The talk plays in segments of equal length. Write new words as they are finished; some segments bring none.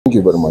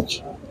Thank you very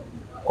much.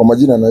 Kwa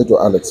majina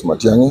naitwa Alex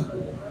Matiang'i.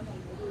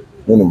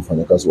 Mimi ni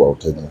mfanyakazi wa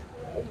hoteli.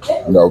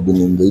 And I've been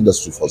in the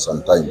industry for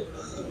some time.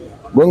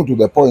 Going to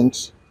the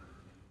point,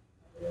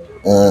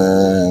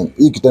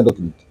 hii kitendo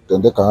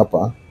kitendeka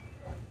hapa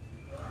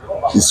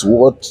is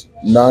what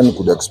none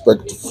could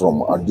expect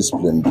from a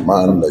disciplined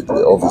man like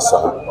the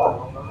officer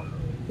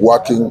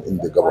working in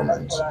the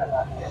government.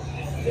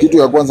 Kitu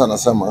ya kwanza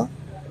nasema,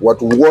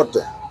 watu wote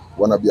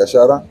wana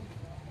biashara,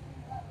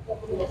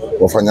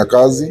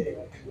 wafanyakazi,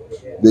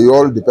 they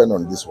all depend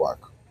on this work.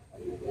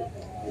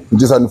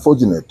 It is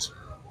unfortunate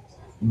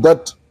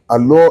that a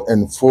law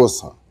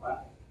enforcer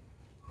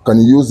can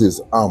use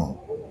his arm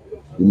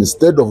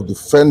instead of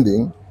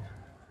defending,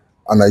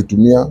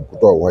 anaitumia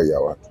kutoa uhai ya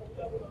watu.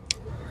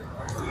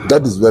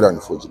 That is very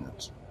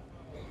unfortunate.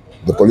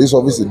 The police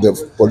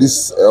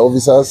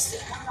officers,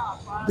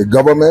 the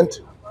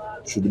government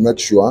should make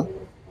sure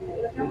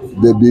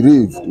they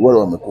believe wale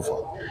wamekufa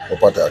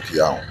wapate haki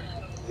yao.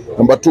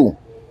 Number 2,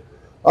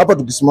 hapa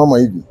tukisimama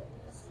hivi,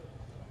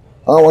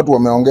 hawa watu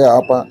wameongea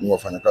hapa ni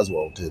wafanyakazi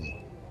wa hoteli.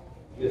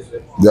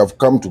 They have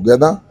come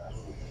together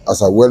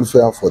as a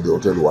welfare for the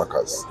hotel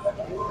workers.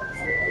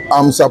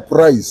 I'm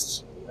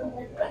surprised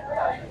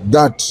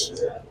that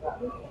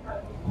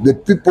the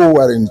people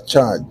who are in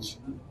charge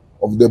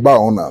of the bar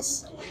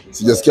owners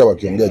sijasikia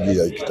wakiongea juu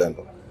ya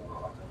kitendo.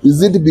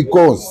 Is it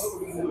because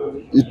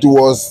it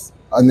was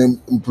an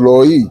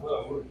employee?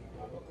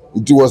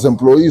 It was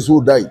employees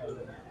who died.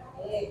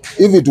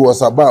 If it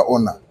was a bar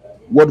owner,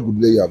 what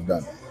could they have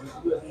done?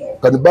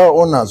 Can bar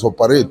owners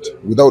operate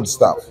without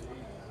staff?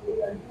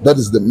 That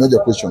is the major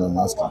question I'm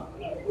asking.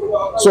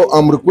 So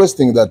I'm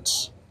requesting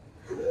that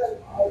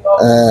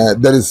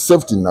there is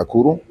safety in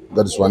Nakuru.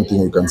 That is one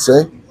thing we can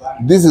say.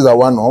 This is a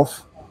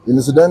one-off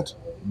incident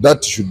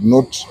that should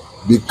not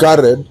be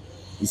carried.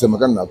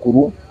 Isemekana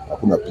Nakuru,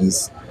 hakuna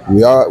peace.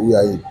 We are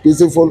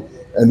peaceful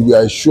and we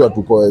are sure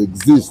to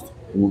coexist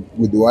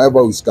with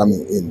whoever is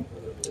coming in.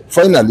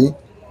 Finally,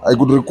 I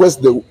could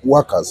request the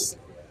workers,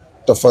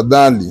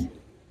 tafadhali,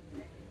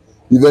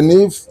 even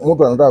if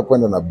mtu anataka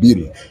kwenda na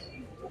bill,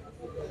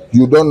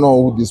 you don't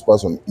know who this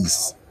person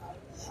is.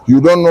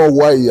 You don't know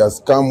why he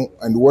has come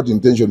and what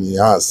intention he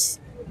has.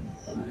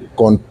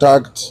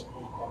 Contact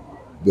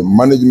the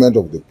management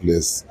of the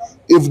place.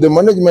 If the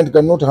management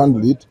cannot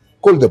handle it,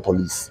 call the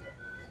police.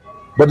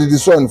 But it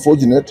is so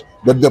unfortunate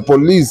that the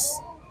police,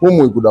 whom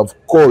we could have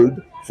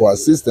called for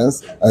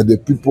assistance, and the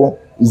people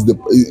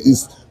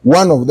is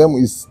one of them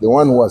is the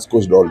one who has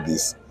caused all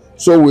this.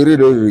 So we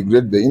really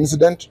regret the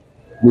incident.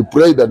 We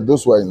pray that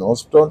those who are in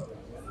hospital,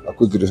 a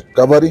quick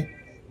recovery.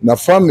 Na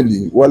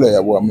family wale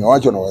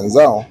wamewachwa na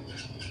wenzao,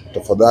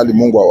 tafadhali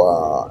Mungu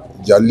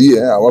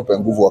awajalie, awape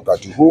nguvu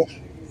wakati huu,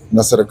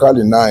 na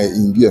serikali naye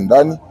ingie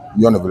ndani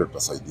ione vile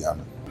tutasaidiana.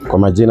 Kwa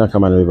majina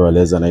kama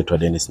nilivyoeleza, naitwa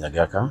Dennis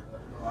Nyagaka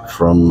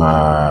from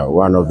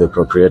one of the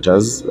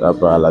proprietors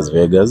hapa Las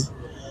Vegas.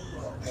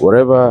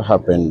 Whatever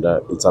happened,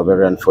 it's a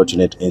very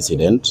unfortunate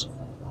incident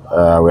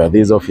where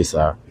this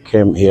officer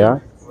came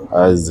here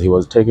as he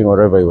was taking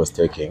whatever he was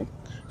taking.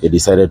 He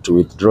decided to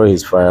withdraw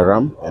his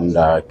firearm and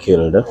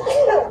killed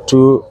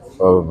two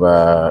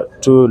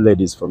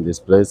ladies from this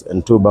place,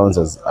 and 2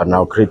 bouncers are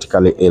now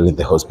critically ill in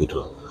the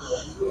hospital.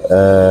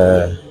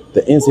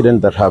 The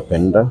incident that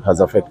happened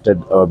has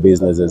affected our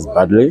businesses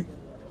badly.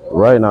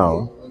 Right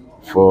now,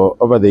 for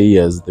over the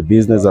years, the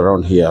business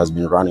around here has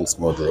been running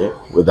smoothly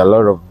with a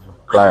lot of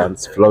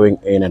clients flowing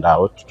in and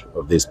out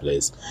of this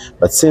place.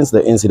 But since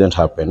the incident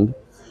happened,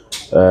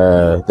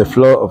 the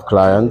flow of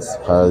clients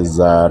has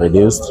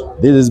reduced.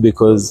 This is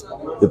because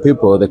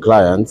the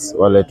clients,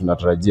 wale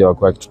tunatarajia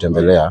wakiwa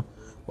kitutembelea,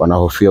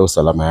 wanahofia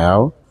usalama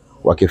yao,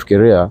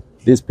 wakifikiria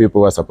these people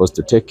were supposed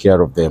to take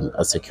care of them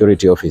as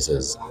security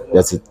officers.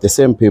 That's the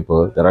same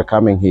people that are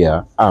coming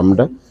here armed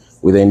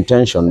with the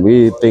intention,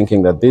 we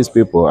thinking that these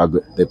people are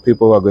the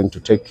people who are going to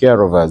take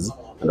care of us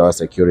and our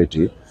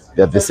security.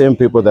 They're the same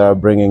people that are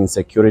bringing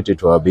security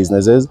to our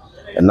businesses,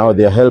 and now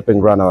they're helping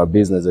run our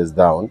businesses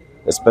down,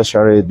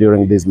 especially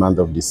during this month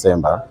of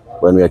December,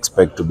 when we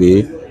expect to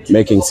be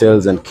making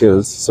sales and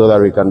kills so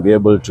that we can be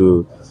able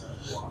to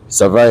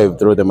survive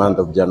through the month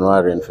of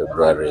January and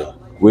February.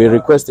 We're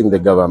requesting the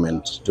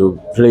government to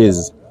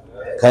please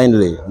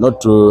kindly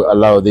not to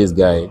allow this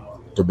guy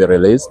to be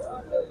released,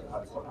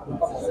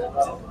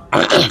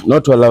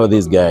 not to allow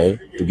this guy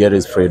to get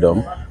his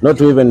freedom, not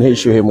to even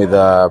issue him with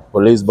a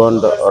police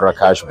bond or a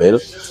cash bail,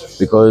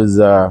 because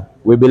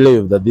we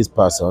believe that this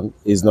person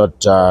is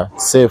not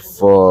safe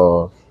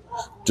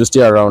to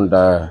stay around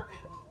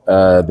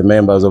the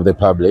members of the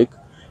public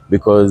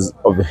because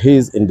of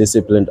his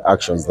indisciplined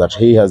actions that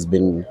he has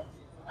been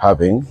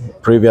having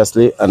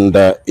previously, and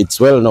it's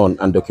well known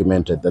and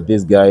documented that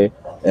this guy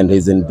and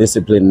his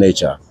indisciplined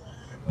nature,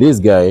 this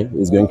guy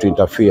is going to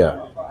interfere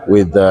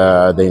with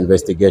the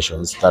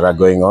investigations that are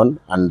going on,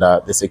 and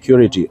the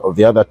security of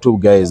the other 2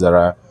 guys that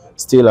are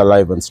still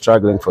alive and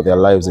struggling for their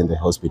lives in the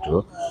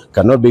hospital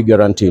cannot be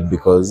guaranteed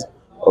because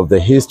of the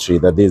history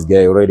that this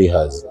guy already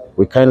has.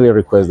 We kindly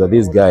request that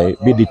this guy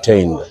be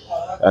detained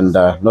and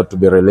not to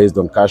be released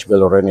on cash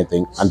bail or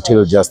anything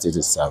until justice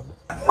is served.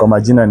 Kwa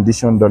majina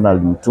Ndishon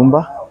Donald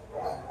Mtumba.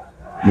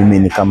 Mimi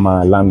ni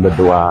kama landlord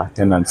wa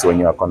tenants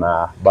wenye wako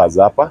na bars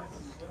hapa.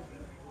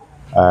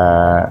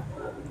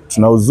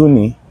 Tuna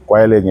huzuni kwa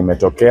yale yenye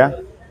imetokea.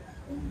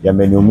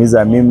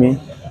 Yameniumiza mimi,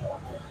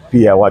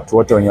 pia watu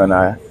wote wenye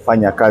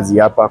wanafanya kazi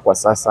hapa kwa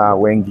sasa,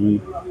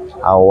 wengi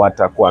au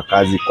watakuwa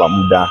kazi kwa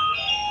muda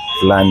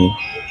fulani.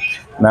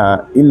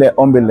 Na ile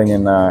ombi lenye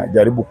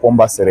najaribu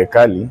kuomba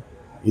serikali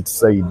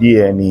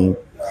itusaidie ni,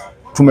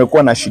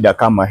 tumekuwa na shida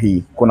kama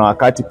hii. Kuna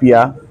wakati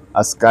pia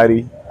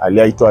askari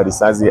aliaitoa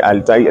risasi,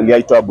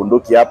 aliaitoa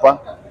bunduki hapa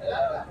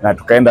na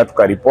tukaenda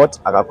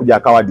tukaripoti, akakuja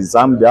akawa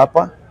disarmed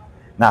hapa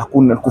na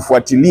hakuna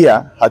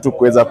kufuatilia,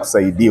 hatukuweza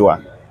kusaidiwa.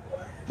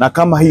 Na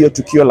kama hiyo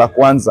tukio la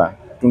kwanza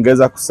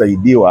tungeweza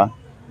kusaidiwa,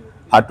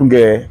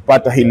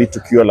 hatungepata hili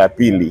tukio la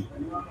pili.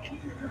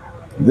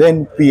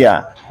 Then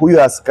pia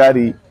huyo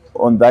askari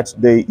on that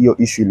day hiyo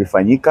issue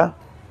ilifanyika,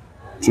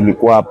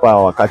 tulikuwa hapa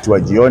wakati wa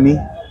jioni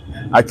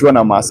akiwa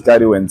na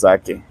maaskari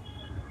wenzake.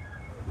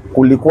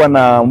 Kulikuwa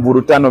na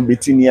mvurutano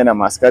between yeye na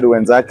maaskari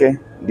wenzake,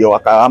 ndio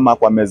wakahama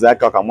kwa meza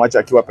yake, wakamwacha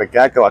akiwa peke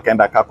yake,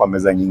 wakaenda kaa kwa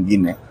meza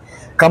nyingine.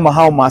 Kama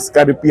hao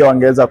maaskari pia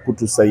wangeweza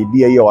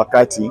kutusaidia hiyo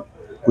wakati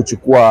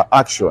kuchukua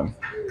action,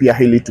 pia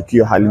hili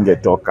tukio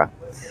halingetoka.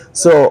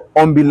 So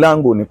ombi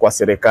langu ni kwa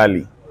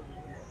serikali,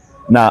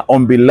 na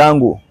ombi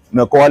langu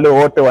na kwa wale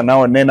wote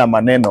wanaonena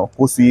maneno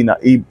kuhusu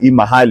hii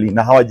mahali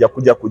na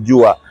hawajakuja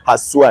kujua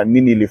haswa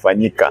nini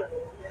ilifanyika.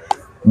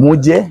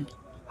 Muje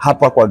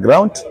hapa kwa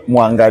ground,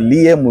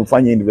 muangalie,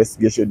 mufanye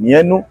investigation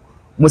yenu,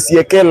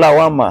 msieke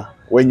lawama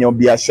wenye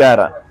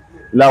biashara.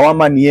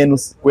 Lawama ni yenu,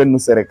 kwenu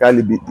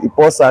serikali.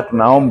 Iposa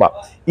tunaomba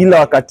ila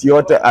wakati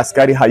yote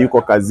askari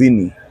hayuko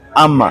kazini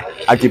ama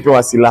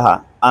akipewa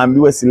silaha,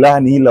 aambiwe silaha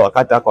ni ile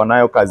wakati ako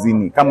nayo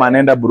kazini. Kama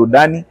anaenda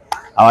burudani,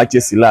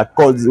 awache silaha.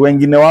 Cause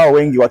wengine wao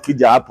wengi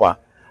wakija hapa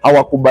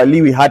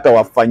hawakubaliwi hata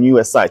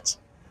wafanyiwe search.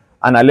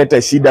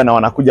 Analeta shida na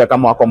wanakuja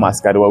kama wako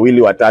maaskari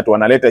wawili watatu,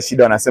 wanaleta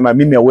shida, wanasema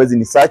mimi hauwezi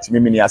ni search,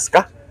 mimi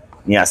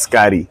ni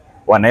askari.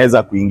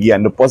 Wanaweza kuingia,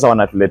 ndiposa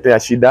wanatuletea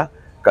shida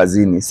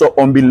kazini. So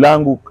ombi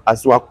langu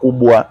aswa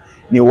kubwa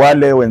ni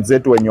wale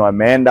wenzetu wenye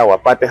wameenda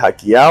wapate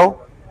haki yao,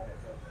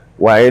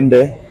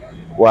 waende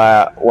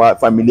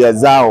familia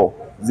zao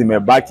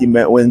zimebaki,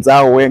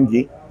 wenzao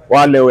wengi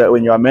wale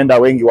wenye wameenda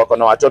wengi wako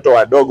na watoto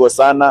wadogo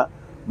sana,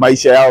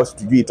 maisha yao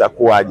sijui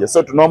itakuwaje.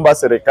 So tunaomba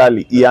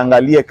serikali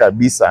iangalie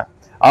kabisa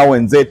au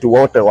wenzetu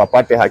wote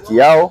wapate haki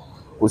yao,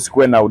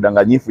 usikuwe na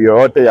udanganyifu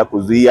yoyote ya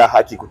kuzuia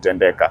haki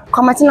kutendeka.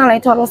 Kwa majina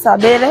naitwa Rosa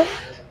Bere.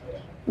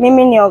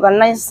 Mimi ni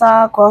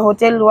organizer kwa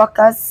Hotel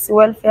Workers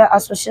Welfare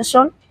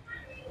Association.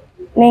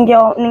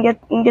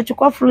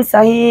 Ningechukua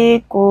fursa hii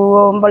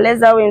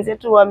kuomboleza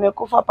wenzetu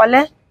wamekufa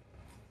pale.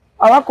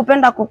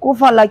 Hawakupenda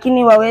kukufa,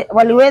 lakini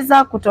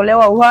waliweza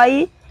kutolewa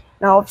uhai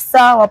na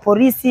ofisa wa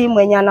polisi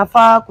mwenye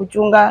anafaa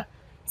kuchunga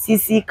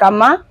sisi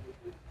kama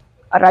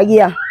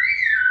raia.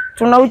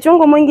 Tuna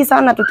uchungu mwingi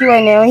sana tukiwa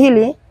eneo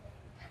hili,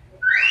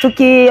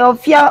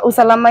 tukihofia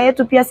usalama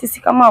yetu pia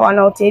sisi kama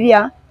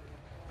wanahotelia.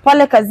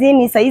 Pale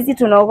kazini saizi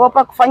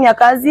tunaogopa kufanya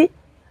kazi.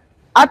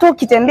 Hata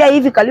ukitembea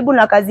hivi karibu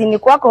na kazini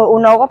kwako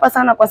unaogopa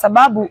sana, kwa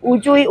sababu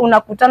ujui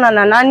unakutana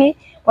na nani,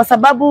 kwa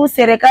sababu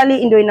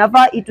serikali ndio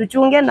inafaa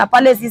ituchunge, na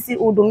pale sisi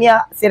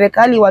hudumia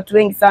serikali watu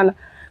wengi sana.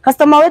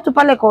 Customer wetu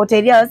pale kwa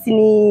hotelia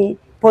ni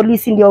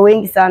polisi ndio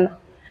wengi sana.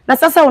 Na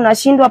sasa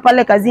unashindwa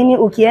pale kazini,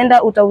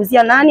 ukienda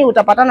utauzia nani,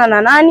 utapatana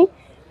na nani,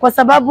 kwa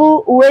sababu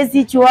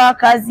uwezi chua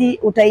kazi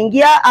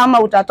utaingia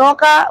ama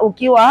utatoka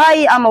ukiwa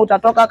hai ama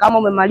utatoka kama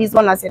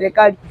umemalizwa na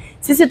serikali.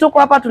 Sisi tuko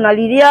hapa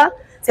tunalilia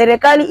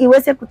serikali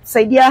iweze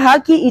kutusaidia,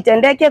 haki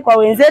itendeke kwa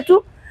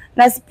wenzetu,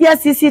 na pia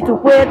sisi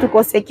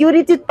tuko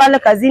security pale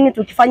kazini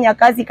tukifanya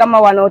kazi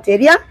kama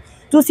wanahotelia,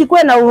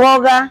 tusikuwe na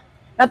uoga.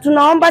 Na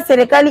tunaomba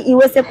serikali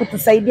iweze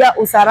kutusaidia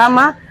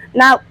usalama,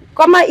 na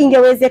kama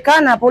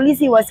ingewezekana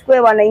polisi wasikuwe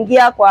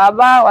wanaingia kwa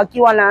haba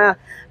wakiwa na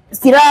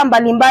silaha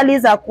mbalimbali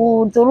za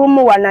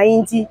kudhulumu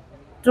wananchi.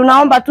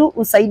 Tunaomba tu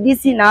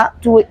usaidizi na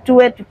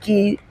tuwe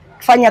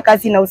tukifanya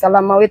kazi na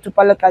usalama wetu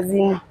pale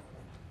kazini.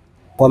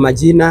 Kwa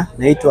majina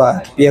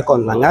naitwa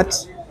Piekon Langat.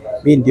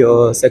 Mimi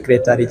ndio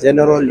Secretary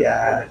General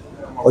ya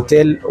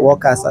Hotel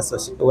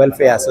Workers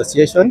Welfare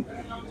Association.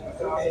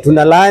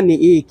 Tunalaani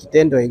hii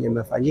kitendo yenye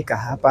imefanyika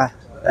hapa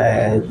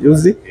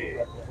juzi,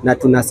 na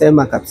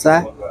tunasema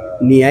kabisa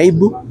ni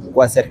aibu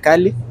kwa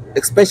serikali,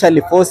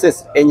 especially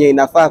forces yenye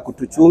inafaa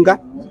kutuchunga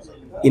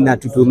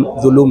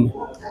inatudhulumu.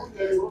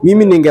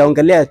 Mimi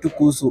ningeongelea tu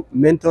kuhusu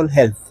mental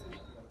health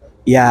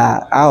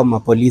ya hao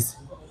mapolisi.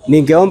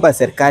 Ningeomba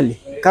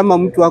serikali, kama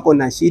mtu wako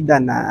na shida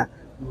na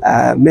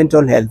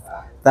mental health,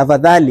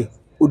 tafadhali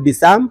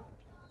udisarm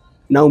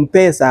na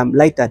umpe some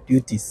lighter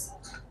duties,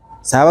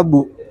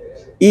 sababu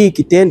hii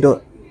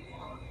kitendo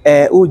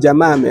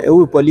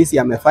huyu polisi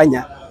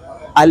amefanya,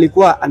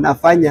 alikuwa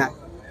anafanya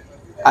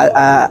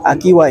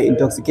akiwa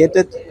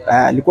intoxicated,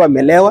 alikuwa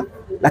amelewa,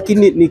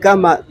 lakini ni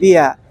kama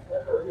pia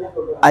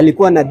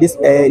alikuwa na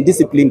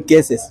discipline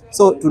cases.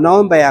 So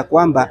tunaomba ya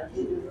kwamba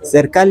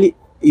serikali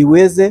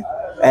iweze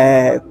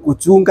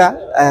kuchunga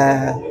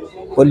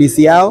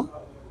polisi yao.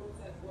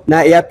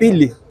 Na ya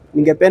pili,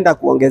 ningependa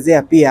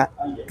kuongezea pia,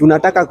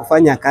 tunataka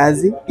kufanya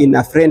kazi in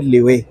a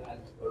friendly way.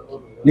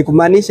 Ni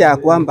kumaanisha ya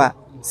kwamba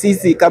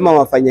sisi kama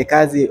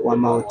wafanyakazi wa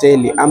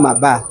mahoteli ama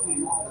bar,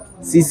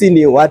 sisi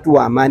ni watu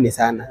wa amani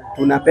sana.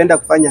 Tunapenda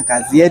kufanya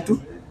kazi yetu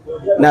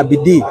na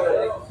bidii,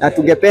 na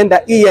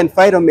tungependa hii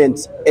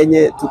environment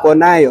enye tuko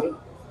nayo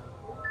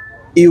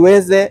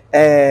iweze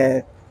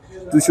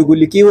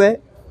tushughulikiwe,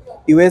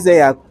 iweze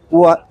ya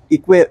kuwa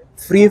ikue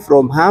free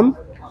from harm.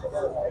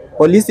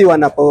 Polisi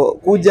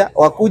wanapokuja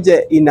wakuje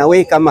in a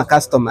way kama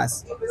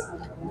customers.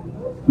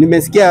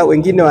 Nimesikia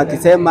wengine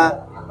wakisema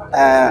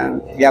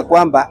ya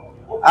kwamba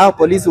hao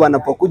polisi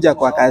wanapokuja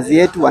kwa kazi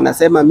yetu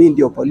wanasema mimi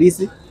ndio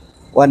polisi,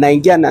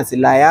 wanaingia na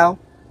silaha yao,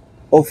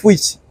 of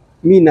which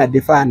mimi na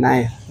defaa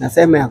nayo.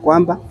 Nasema ya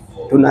kwamba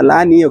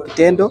tunalaani hiyo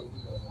kitendo,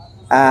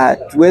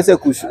 tuweze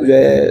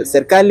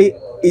serikali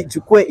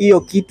ichukue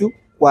hiyo kitu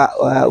kwa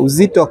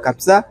uzito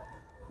kabisa,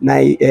 na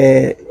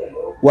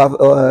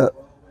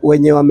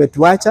wenye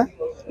wametuacha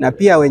na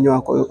pia wenye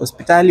wako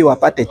hospitali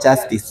wapate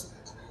justice.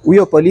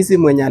 Huyo polisi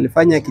mwenye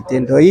alifanya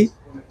kitendo hii,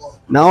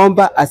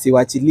 naomba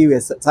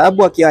asiwachiliwe,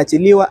 sababu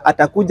akiachiliwa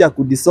atakuja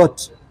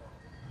kudisort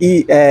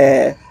hii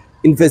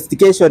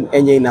investigation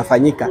enye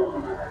inafanyika.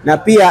 Na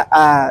pia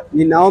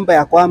ninaomba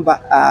ya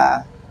kwamba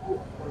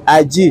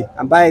AG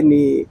ambaye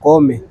ni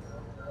Kome,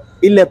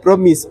 ile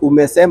promise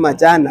umesema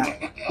jana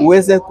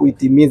uweze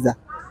kuitimiza.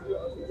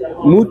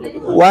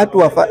 Watu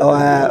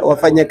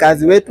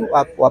wafanyakazi wetu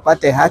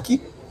wapate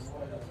haki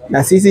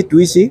na sisi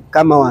tuishi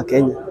kama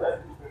Wakenya.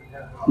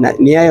 Na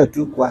ni hayo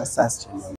tu kwa sasa.